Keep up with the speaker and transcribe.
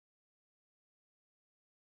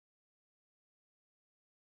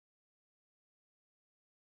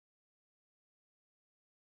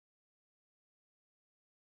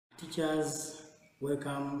Teachers,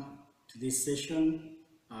 welcome to this session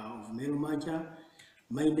of Merumaja.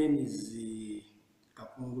 My name is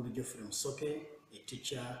Kapungulu Geoffrey Msoke, a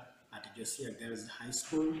teacher at Josia Girls High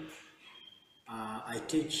School. I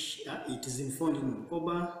teach, it is informed in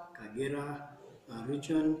Bukoba, Kagera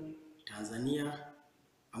region, Tanzania.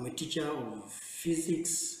 I'm a teacher of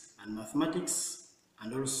physics and mathematics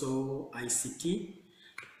and also ICT.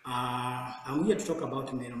 I'm here to talk about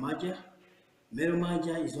Merumaja.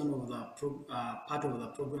 Merumaja is one of the part of the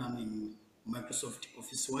program in Microsoft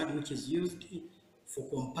Office Word, which is used for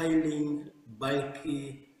compiling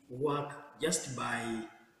bulky work just by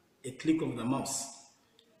a click of the mouse.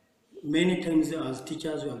 Many times as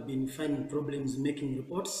teachers, we have been finding problems making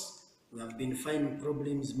reports, we have been finding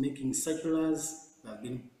problems making circulars, we have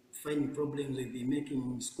been finding problems with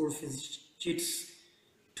making school fees sheets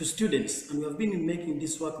to students, and we have been making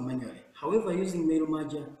this work manually. However, using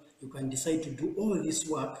Merumaja, you can decide to do all this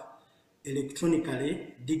work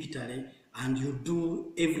electronically, digitally, and you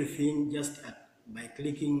do everything just by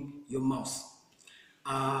clicking your mouse.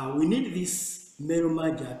 We need this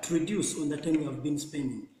Merumaja to reduce on the time you have been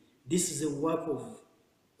spending. This is a work of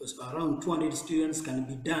around 200 students can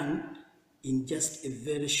be done in just a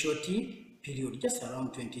very short period, just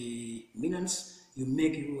around 20 minutes. You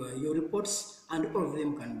make your reports, and all of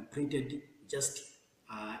them can be printed just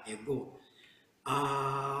a go.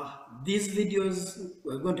 These videos,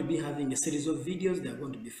 we're going to be having a series of videos. There are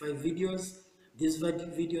going to be 5 videos. These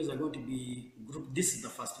videos are going to be grouped. This is the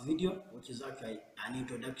first video, which is actually an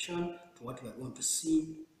introduction to what we are going to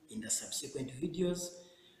see in the subsequent videos.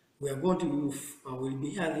 We are going to we'll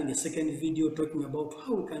be having a second video talking about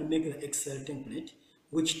how we can make the Excel template,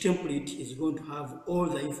 which template is going to have all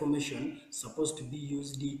the information supposed to be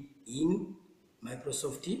used in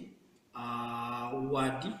Microsoft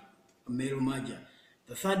Word Merumaja.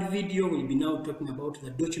 The third video will be now talking about the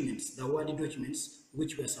documents, the Word documents,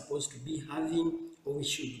 which we are supposed to be having or we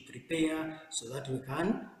should prepare so that we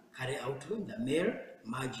can carry out the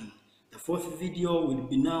Merumaja. The fourth video will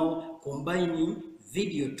be now combining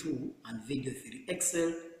video 2 and video 3,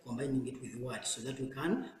 Excel, combining it with Word so that we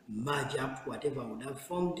can merge up whatever we would have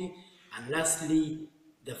formed. And lastly,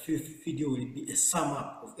 the fifth video will be a sum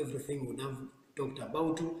up of everything we would have talked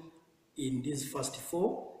about in these first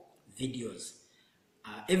 4 videos.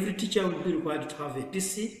 Every teacher will be required to have a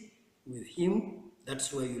PC with him.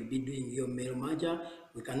 That's where you'll be doing your Merumaja.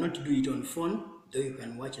 We cannot do it on phone, though you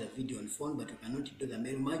can watch the video on phone, but we cannot do the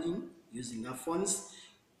Merumaja using our phones.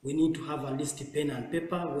 We need to have a list pen and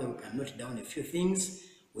paper where we can note down a few things.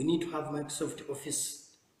 We need to have Microsoft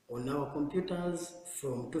Office on our computers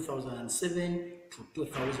from 2007 to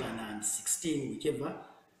 2016, whichever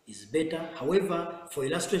is better. However, for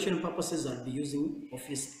illustration purposes, I'll be using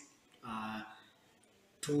Office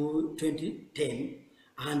 2010,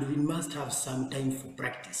 and we must have some time for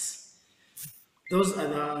practice. Those are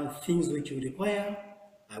the things which you require.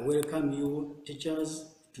 I welcome you,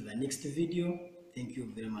 teachers, to the next video. Thank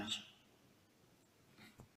you very much.